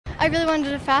I really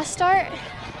wanted a fast start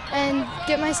and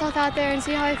get myself out there and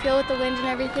see how I feel with the wind and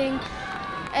everything.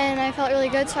 And I felt really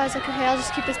good, so I was like, okay, I'll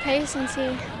just keep this pace and see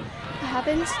what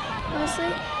happens,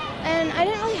 mostly. And I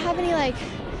didn't really have any like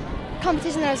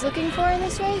competition that I was looking for in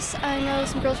this race. I know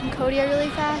some girls from Cody are really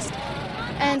fast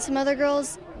and some other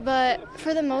girls, but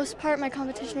for the most part my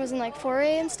competition was in like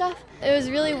 4A and stuff. It was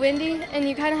really windy and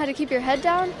you kind of had to keep your head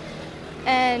down,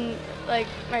 and like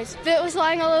my spit was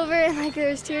flying all over and like there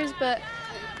was tears, but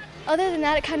other than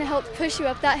that it kind of helped push you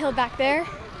up that hill back there,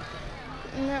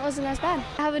 and that wasn't as bad.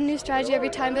 I have a new strategy every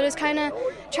time, but it was kind of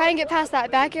try and get past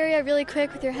that back area really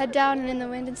quick with your head down and in the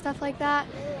wind and stuff like that,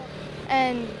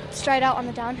 and stride out on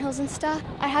the downhills and stuff.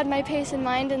 I had my pace in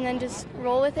mind and then just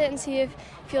roll with it and see if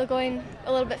feel going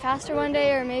a little bit faster one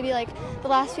day, or maybe like the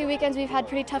last few weekends we've had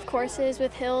pretty tough courses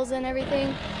with hills and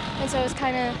everything, and so it's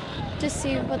kind of just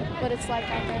see what it's like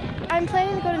out there. I'm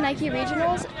planning to go to Nike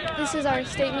Regionals. This is our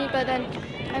state meet, but then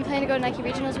I'm planning to go to Nike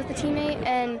Regionals with a teammate,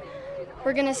 and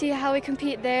we're gonna see how we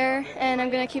compete there, and I'm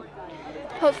gonna keep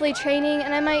hopefully training,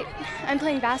 and I'm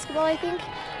playing basketball, I think,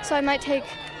 so I might take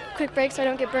quick breaks so I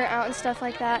don't get burnt out and stuff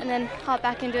like that, and then hop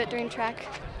back into it during track.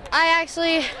 I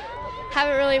actually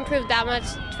haven't really improved that much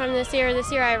from this year. This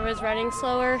year I was running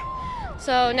slower.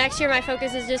 So next year my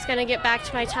focus is just gonna get back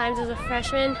to my times as a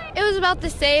freshman. It was about the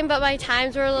same, but my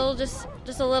times were a little just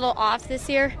a little off this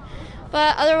year.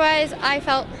 But otherwise I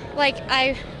felt like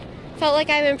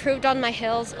I've improved on my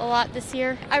hills a lot this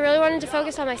year. I really wanted to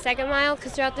focus on my second mile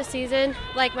because throughout the season,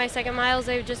 like my second miles,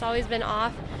 they've just always been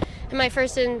off. And my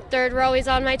first and third were always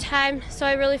on my time, so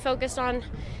I really focused on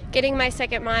getting my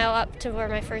second mile up to where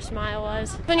my first mile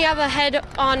was. When you have a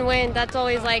head-on wind, that's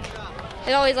always like,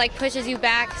 it always like pushes you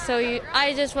back. So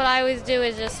what I always do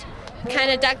is just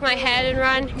kind of duck my head and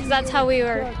run, because that's how we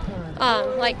were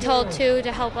like told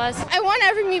to help us. I won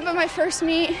every meet but my first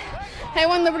meet. I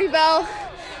won Liberty Bell,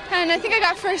 and I think I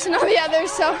got first in all the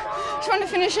others, so just want to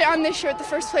finish it on this year with the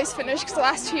first place finish, because the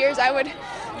last 2 years I would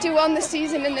do well in the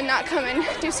season and then not come and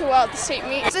do so well at the state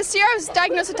meet. This year I was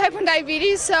diagnosed with type 1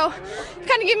 diabetes, so it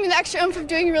kind of gave me the extra oomph of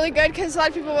doing really good, because a lot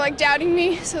of people were like doubting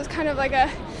me, so it's kind of like a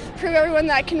prove everyone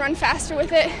that I can run faster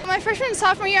with it. My freshman and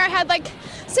sophomore year I had like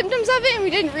symptoms of it and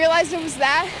we didn't realize it was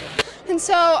that, and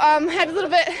so had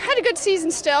a good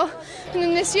season still, and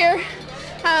then this year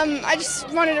I just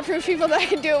wanted to prove people that I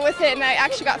could do it with it, and I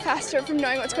actually got faster from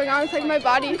knowing what's going on with like my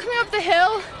body. I'm coming up the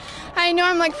hill, I know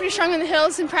I'm like pretty strong on the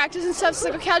hills in practice and stuff, so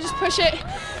like, okay, I'll just push it.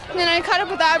 And then I caught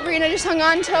up with Aubrey and I just hung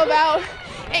on until about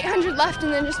 800 left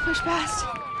and then just pushed past.